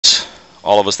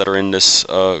all of us that are in this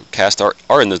cast are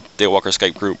in the DayWalker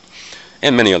Skype group,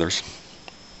 and many others.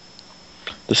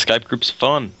 The Skype group's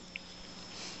fun.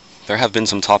 There have been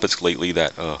some topics lately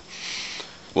that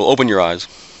will open your eyes.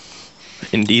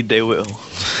 Indeed they will.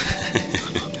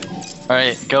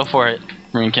 Alright, go for it,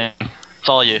 Marine King. It's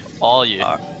all you. All you.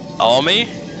 All me?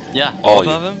 Yeah. All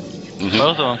of them? Mm-hmm.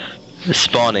 Both of them.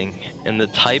 Spawning in the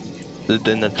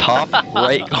top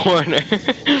right corner,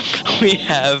 we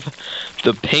have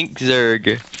the pink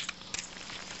Zerg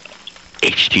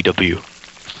HTW.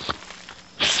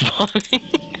 Spawning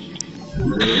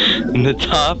in the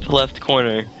top left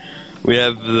corner, we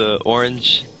have the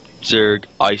orange Zerg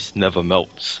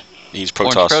IceNevaMeltZ. He's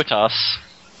Protoss. Orange Protoss.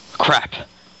 Crap.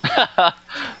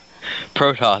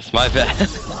 Protoss, my bad.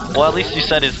 Well, at least you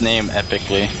said his name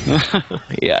epically.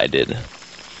 Yeah, I did.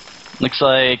 Looks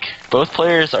like both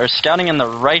players are scouting in the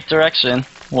right direction.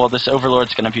 Well, this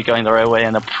Overlord's going to be going the right way,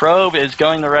 and the probe is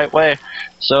going the right way.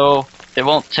 So it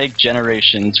won't take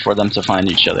generations for them to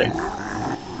find each other.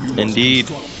 Indeed.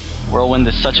 Whirlwind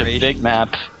is such a big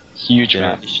map. Huge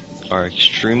map. Are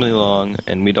extremely long,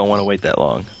 and we don't want to wait that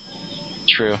long.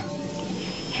 True.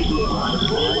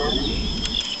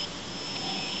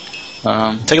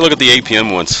 Take a look at the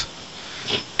APM ones.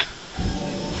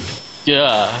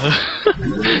 Yeah.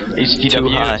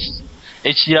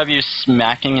 HTW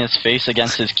smacking his face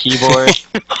against his keyboard.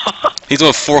 He's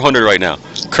on 400 right now.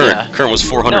 Current was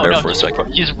 400 there for a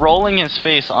second. He's rolling his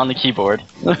face on the keyboard.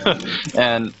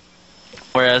 And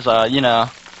whereas you know,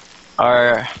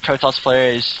 our Protoss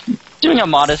player is doing a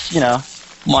modest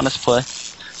play.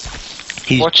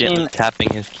 He's gently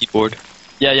tapping his keyboard.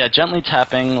 Yeah, gently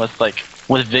tapping with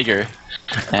vigor.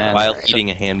 And while eating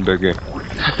a hamburger.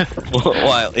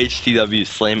 While HTW is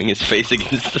slamming his face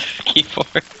against the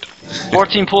keyboard.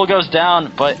 14 pool goes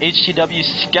down, but HTW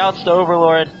scouts the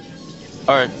Overlord.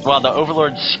 Or, well, the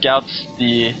Overlord scouts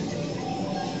the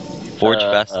Forge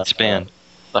Fast Expand.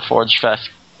 The Forge Fast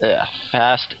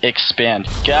Expand.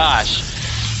 Gosh.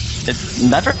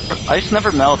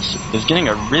 IceNevaMeltZ is getting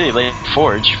a really late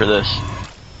Forge for this.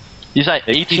 He's at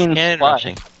 18 cannon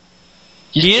rushing.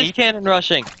 He is cannon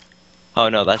rushing. Oh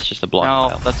no, that's just a block No,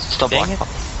 pile. that's just a block pile.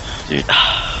 Dude,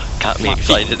 got me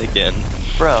excited again.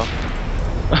 Bro.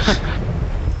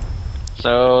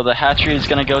 So the hatchery is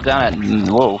gonna go down at...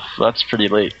 Whoa, that's pretty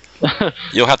late.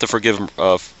 You'll have to forgive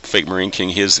Fake Marine King.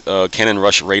 His cannon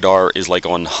rush radar is like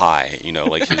on high. You know,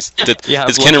 like his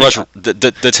his cannon rush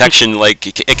detection, like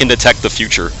it can detect the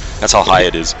future. That's how high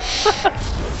it is.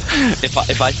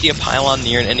 If I see a pylon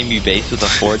near an enemy base with a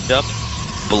forge up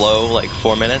below like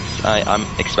 4 minutes, I'm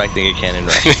expecting a cannon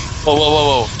rush.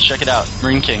 Whoa! Check it out,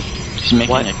 Marine King. He's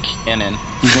making a cannon.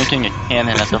 He's making a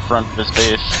cannon at the front of his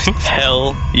base.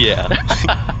 Hell yeah.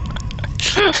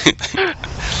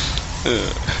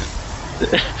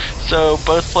 So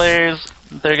both players,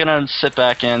 they're gonna sit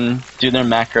back and do their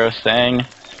macro thing.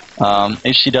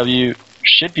 HTW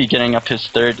should be getting up his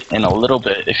third in a little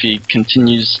bit if he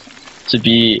continues to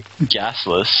be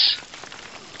gasless.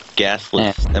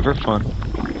 Gasless, never fun.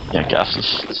 Yeah,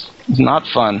 gasless is not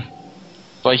fun.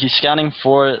 But he's scouting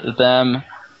for them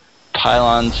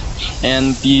pylons,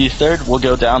 and the third will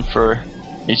go down for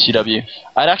HTW.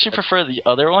 I'd actually prefer the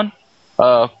other one,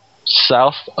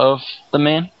 south of the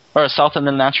main, or south of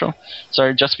the natural.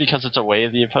 Sorry, just because it's away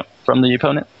from the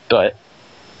opponent. But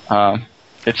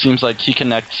it seems like he can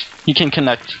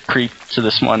connect creep to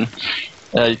this one.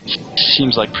 It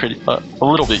seems like a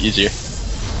little bit easier.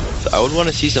 I would want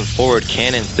to see some forward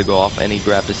cannons to go off and he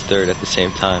grab his third at the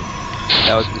same time.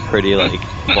 That would be pretty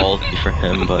ballsy for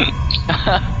him, but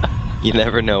you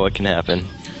never know what can happen.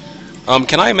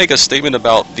 Can I make a statement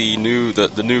about the new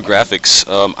graphics?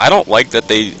 I don't like that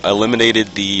they eliminated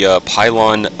the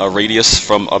pylon radius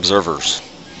from observers.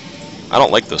 I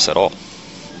don't like this at all.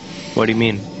 What do you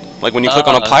mean? Like when you click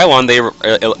on a pylon, they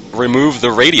remove the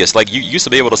radius. Like you used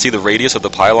to be able to see the radius of the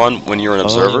pylon when you're an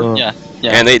observer. Yeah.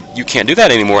 And you can't do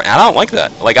that anymore. And I don't like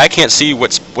that. Like I can't see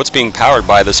what's being powered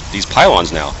by these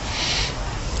pylons now.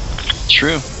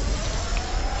 True.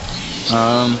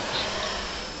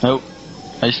 Nope.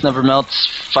 IceNevaMeltZ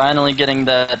finally getting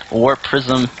that warp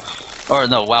prism, or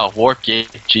no, wow, warp gate.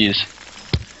 Jeez.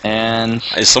 And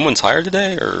is someone tired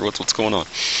today, or what's going on?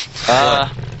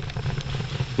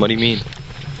 What do you mean?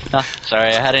 Sorry,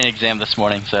 I had an exam this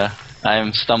morning, so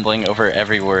I'm stumbling over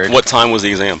every word. What time was the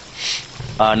exam?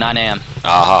 9 a.m.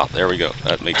 Aha, there we go.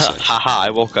 That makes sense. Haha, I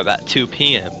woke up at 2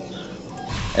 p.m.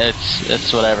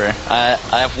 It's whatever. I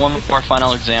have one more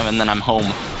final exam and then I'm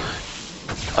home.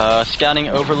 Scouting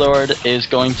Overlord is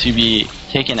going to be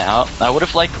taken out. I would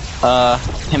have liked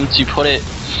him to put it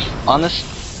on this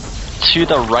to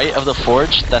the right of the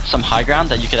forge, that's some high ground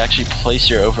that you could actually place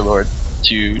your Overlord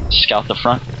to scout the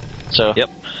front. So yep.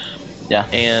 Yeah.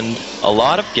 And a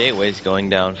lot of gateways going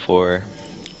down for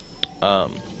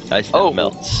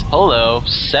IceNevaMeltZ. Hello,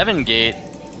 7 gate.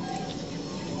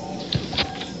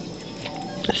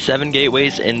 7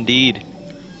 gateways indeed.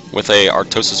 With a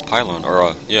Artosis pylon,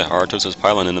 or Artosis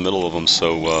pylon in the middle of them.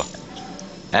 So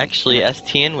actually,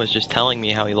 STN was just telling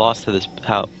me how he lost to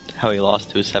how he lost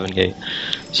to his 7 gate.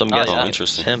 So I'm guessing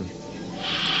interesting. It's him.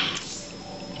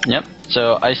 Yep.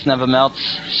 So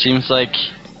IceNevaMeltZ seems like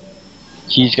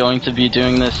he's going to be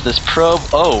doing this probe.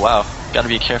 Oh wow, got to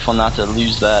be careful not to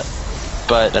lose that.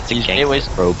 But that's these a gateways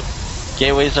probe.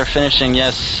 Gateways are finishing.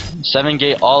 Yes, 7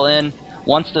 gate all in.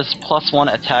 Once this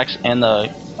 +1 attacks and the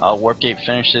warp gate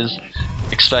finishes,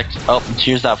 expect. Oh,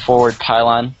 here's that forward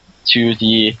pylon to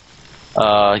the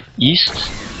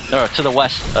east, or to the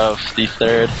west of the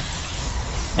 3rd,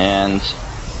 and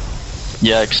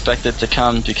yeah, expect it to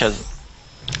come because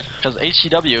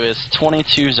HCW is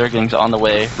 22 Zerglings on the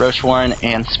way, Roach Warren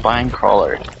and Spine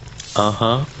Crawler.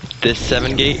 This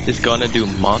 7 gate is gonna do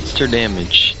monster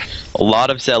damage. A lot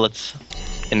of zealots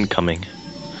incoming.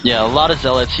 Yeah, a lot of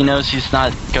zealots. He knows he's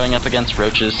not going up against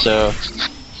roaches, so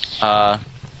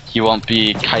he won't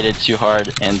be kited too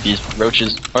hard, and these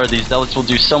roaches, or these zealots, will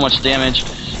do so much damage.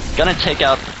 Gonna take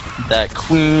out that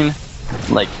queen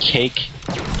like cake.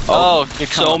 Oh,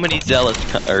 so many zealots,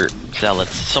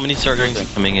 so many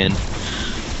Zerglings coming in.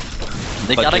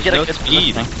 They gotta get a good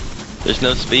speed. There's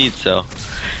no speed, so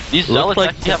these zealots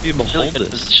like have people really hold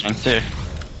good this. positioning too.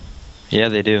 Yeah,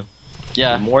 they do.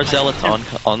 Yeah, more zealots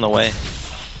on the way.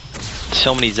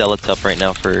 So many zealots up right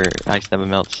now for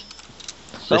IceNevaMeltZ.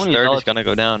 This 3rd is gonna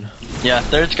go down. Yeah,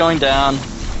 3rd's going down.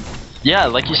 Yeah,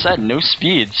 like you said, no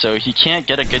speed, so he can't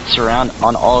get a good surround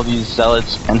on all these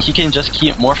zealots, and he can just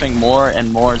keep morphing more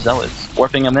and more zealots,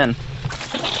 warping them in.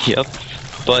 Yep.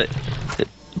 But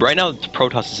right now,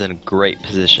 Protoss is in a great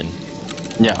position.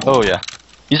 Yeah. Oh yeah.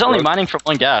 He's only mining for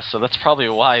 1 gas, so that's probably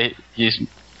why he's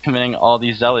committing all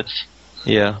these zealots.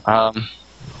 Yeah.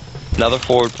 Another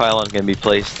forward pylon is gonna be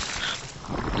placed.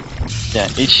 Yeah,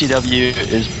 HCW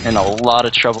is in a lot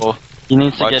of trouble. He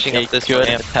needs to get a this good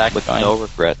ramp attack with going. no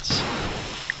regrets.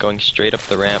 Going straight up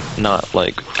the ramp, not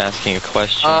like asking a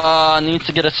question. Needs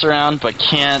to get a surround, but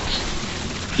can't.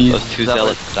 Those 2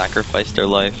 zealots sacrificed their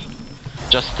life.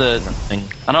 Just to...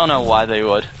 I don't know why they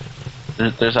would.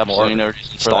 There's absolutely no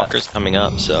reason for Stalkers that. coming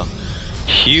up, so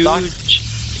huge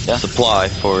supply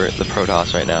for the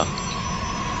Protoss right now.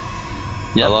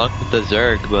 Yeah. Along with the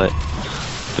Zerg, but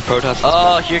the Protoss.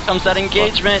 Oh, here comes that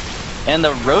engagement, and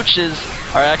the roaches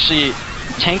are actually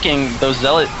tanking those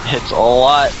zealot hits a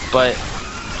lot, but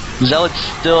zealots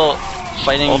still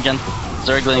fighting against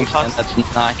Zerglings, and that's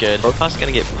not good. Protoss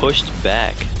gonna get pushed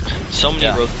back. So many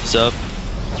roaches up.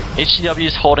 HCW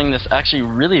is holding this actually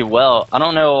really well. I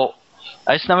don't know.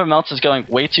 IceNevaMeltZ is going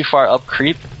way too far up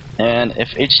creep, and if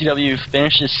HCW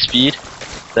finishes speed,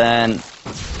 then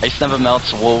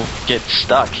IceNevaMeltZ will get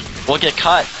stuck. We'll get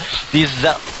caught. These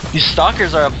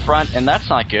stalkers are up front, and that's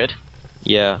not good.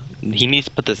 Yeah, he needs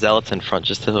to put the zealots in front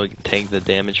just to take the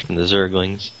damage from the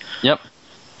Zerglings. Yep.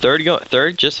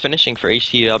 3rd just finishing for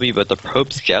HCW, but the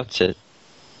probe scouts it.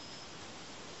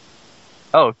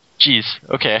 Oh, jeez.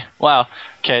 Okay. Wow.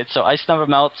 Okay, so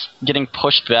IceNevaMeltZ getting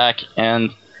pushed back,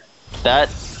 and that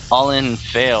all-in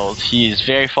failed. He's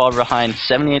very far behind.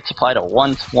 78 supply to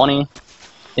 120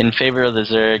 in favor of the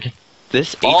Zerg.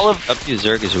 This HCW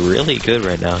Zerg is really good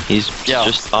right now. He's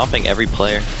just stopping every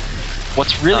player.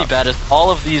 What's really bad is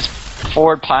all of these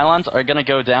forward pylons are going to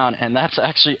go down, and that's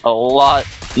actually a lot.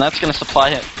 And that's going to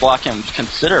block him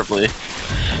considerably.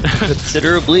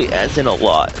 Considerably, as in a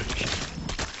lot.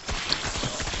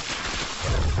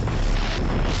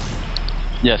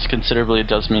 Yes, considerably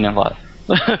does mean a lot.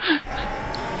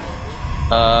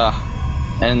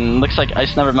 And looks like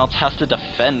IceNevaMeltZ has to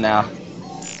defend now,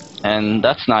 and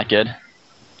that's not good.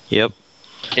 Yep.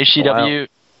 HCW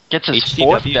gets his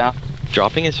 4th down,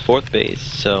 dropping his 4th base.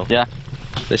 So yeah,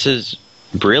 this is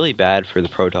really bad for the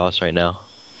Protoss right now.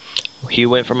 He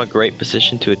went from a great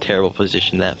position to a terrible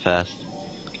position that fast.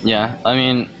 Yeah, I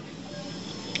mean,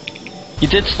 he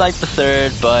did snipe the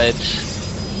 3rd, but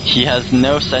he has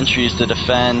no sentries to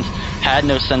defend, had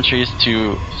no sentries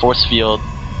to force field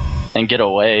and get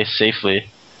away safely.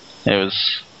 It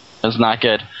was not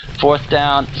good. 4th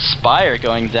down, Spire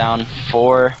going down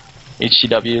for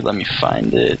HCW. Let me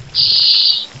find it.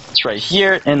 It's right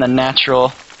here in the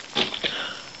natural.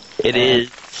 It is,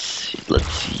 let's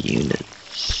see, units.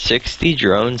 60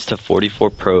 drones to 44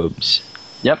 probes.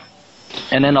 Yep.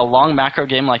 And in a long macro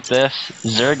game like this,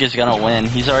 Zerg is gonna win.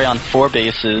 He's already on 4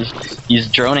 bases. He's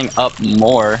droning up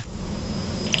more.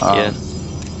 Yeah.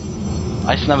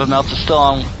 IceNevaMeltZ is still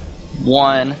on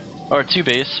 1 or 2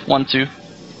 base. 1, 2.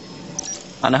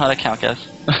 I know how to count, guys.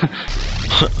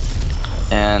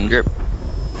 And Yerp.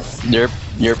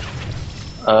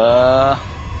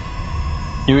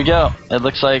 Here we go. It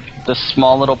looks like the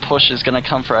small little push is gonna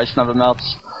come for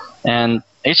IceNevaMeltZ. And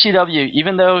HCW,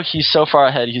 even though he's so far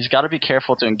ahead, he's got to be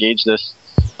careful to engage this.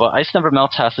 But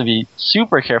IceNevaMeltZ has to be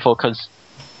super careful because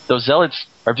those zealots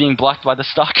are being blocked by the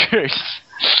stalkers.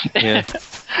 Yeah.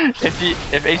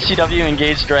 If HCW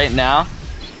engaged right now,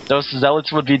 those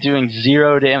zealots would be doing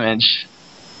 0 damage.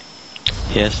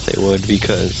 Yes, they would,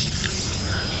 because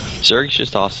Zerg's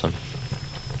just awesome.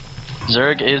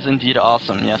 Zerg is indeed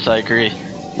awesome. Yes, I agree.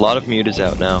 A lot of mutas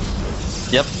out now.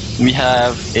 Yep. We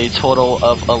have a total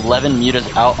of 11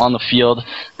 mutas out on the field.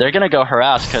 They're going to go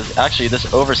harass because actually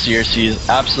this Overseer sees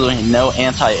absolutely no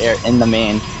anti-air in the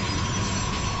main.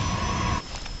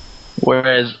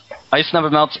 Whereas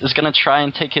IceNevaMeltZ is going to try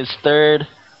and take his 3rd.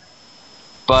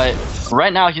 But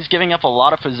right now he's giving up a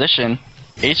lot of position.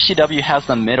 HCW has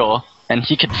the middle and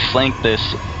he could flank this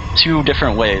 2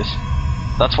 different ways.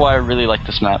 That's why I really like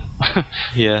this map.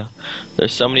 Yeah,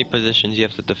 there's so many positions you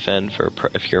have to defend for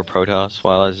if you're a Protoss,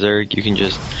 while as Zerg you can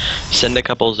just send a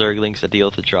couple Zerglings to deal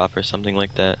with the drop or something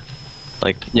like that.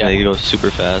 Like, yeah. They go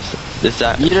super fast. This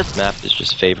map is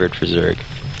just favored for Zerg.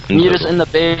 Mutas in the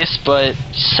base, but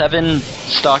 7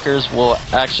 Stalkers will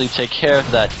actually take care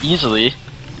of that easily.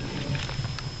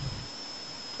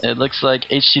 It looks like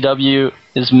HCW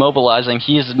is mobilizing.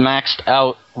 He's maxed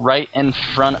out right in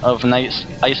front of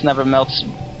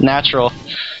IceNevaMeltZ natural.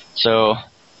 So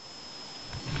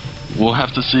we'll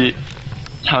have to see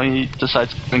how he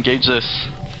decides to engage this.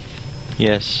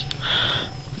 Yes.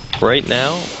 Right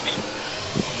now,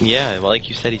 yeah, like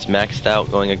you said, he's maxed out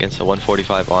going against a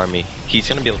 145 army. He's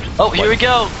gonna be able to... Oh, here we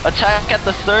go! Attack at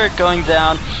the 3rd going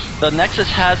down. The Nexus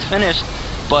has finished,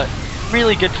 but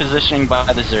really good positioning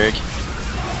by the Zerg.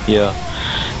 Yeah,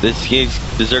 the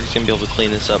Zerg's gonna be able to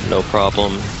clean this up, no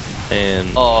problem. And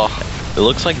it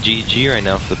looks like GG right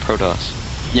now for the Protoss.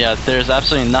 Yeah, there's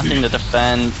absolutely nothing to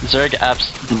defend. Zerg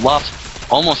lost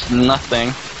almost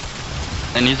nothing,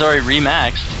 and he's already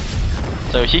remaxed.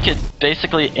 So he could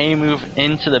basically A-move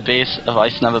into the base of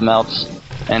IceNevaMeltZ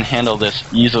and handle this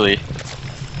easily.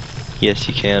 Yes,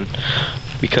 he can,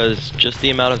 because just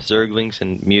the amount of Zerglings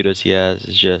and mutas he has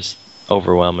is just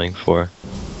overwhelming for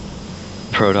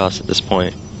Protoss at this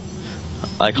point.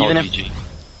 I call it GG.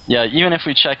 Yeah, even if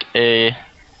we check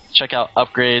out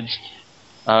upgrades,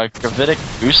 Gravitic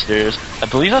boosters, I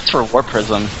believe that's for War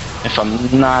Prism, if I'm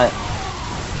not,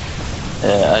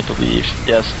 I believe,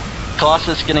 yes.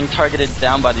 Colossus getting targeted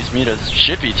down by these mutas,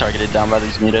 should be targeted down by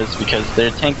these mutas because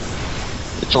their tank,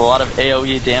 it's a lot of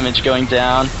AoE damage going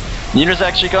down. Mutas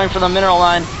actually going for the mineral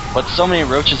line, but so many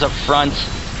roaches up front,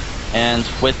 and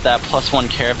with that +1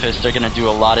 carapace, they're going to do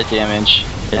a lot of damage.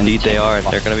 Indeed they are,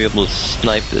 they're going to be able to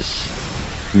snipe this.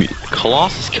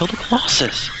 Colossus killed a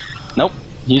Colossus. Nope,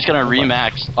 he's gonna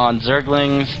remax on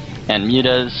Zerglings and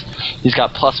mutas. He's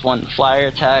got +1 flyer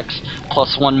attacks,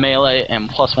 +1 melee, and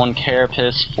 +1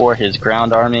 carapace for his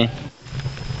ground army.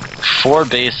 4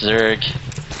 base Zerg.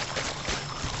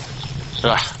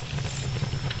 Ugh.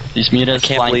 These mutas. I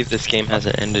can't believe this game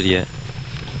hasn't ended yet.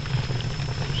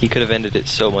 He could have ended it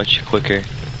so much quicker.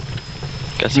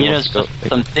 Mutas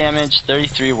some damage,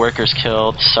 33 workers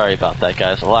killed. Sorry about that,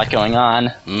 guys. A lot going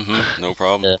on. Mm-hmm. No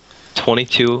problem.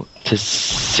 22 to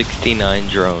 69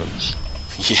 drones.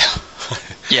 Yeah.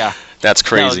 Yeah. That's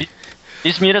crazy. No,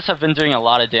 these mutas have been doing a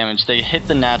lot of damage. They hit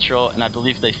the natural, and I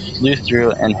believe they flew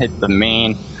through and hit the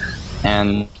main.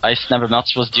 And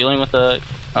IceNevaMeltZ was dealing with the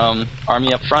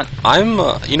army up front.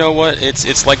 You know what?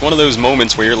 It's like one of those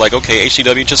moments where you're like, okay,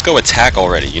 HCW, just go attack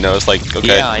already. You know, it's like,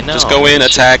 okay, yeah, I know. Just go in,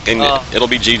 attack, and it'll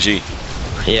be GG.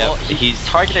 Yeah, well, he's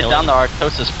targeted down the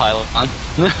Artosis pylon.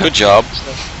 Good job.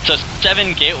 So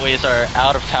 7 gateways are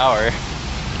out of power,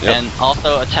 and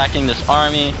also attacking this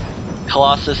army.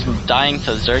 Colossus dying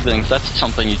to Zerglings. That's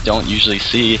something you don't usually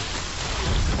see.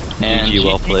 And GG,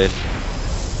 well played.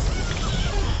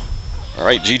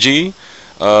 Alright, GG.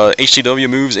 HCW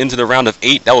moves into the round of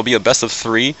 8. That will be a best of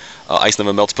 3.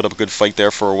 IceNevaMeltZ put up a good fight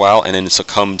there for a while and then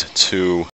succumbed to